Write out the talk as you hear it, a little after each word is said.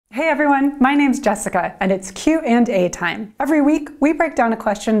everyone, my name's Jessica, and it's Q&A time. Every week, we break down a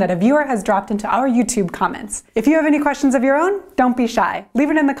question that a viewer has dropped into our YouTube comments. If you have any questions of your own, don't be shy.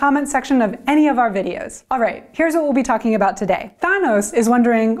 Leave it in the comments section of any of our videos. All right, here's what we'll be talking about today. Thanos is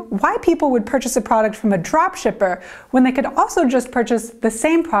wondering why people would purchase a product from a dropshipper when they could also just purchase the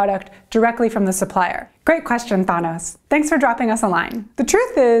same product directly from the supplier. Great question, Thanos. Thanks for dropping us a line. The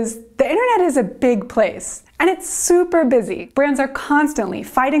truth is, the internet is a big place, and it's super busy. Brands are constantly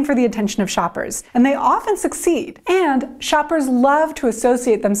fighting for the attention of shoppers, and they often succeed. And shoppers love to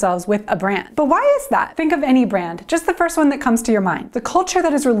associate themselves with a brand. But why is that? Think of any brand, just the first one that comes to your mind. The culture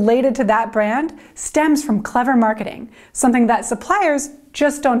that is related to that brand stems from clever marketing, something that suppliers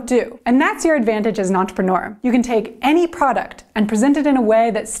just don't do. And that's your advantage as an entrepreneur. You can take any product and present it in a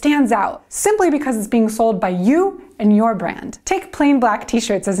way that stands out, simply because it's being sold by you and your brand. Take plain black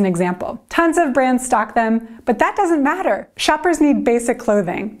t-shirts as an example. Tons of brands stock them, but that doesn't matter. Shoppers need basic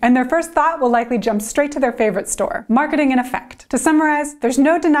clothing, and their first thought will likely jump straight to their favorite store. Marketing in effect. To summarize, there's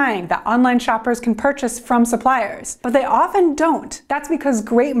no denying that online shoppers can purchase from suppliers, but they often don't. That's because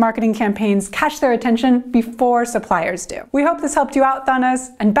great marketing campaigns catch their attention before suppliers do. We hope this helped you out,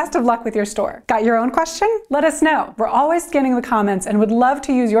 Thanos, and best of luck with your store. Got your own question? Let us know. We're always scanning the comments and would love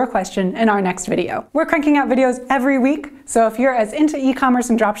to use your question in our next video. We're cranking out videos every week, so if you're as into e-commerce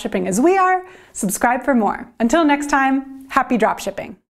and dropshipping as we are, subscribe for more. Until next time, happy dropshipping.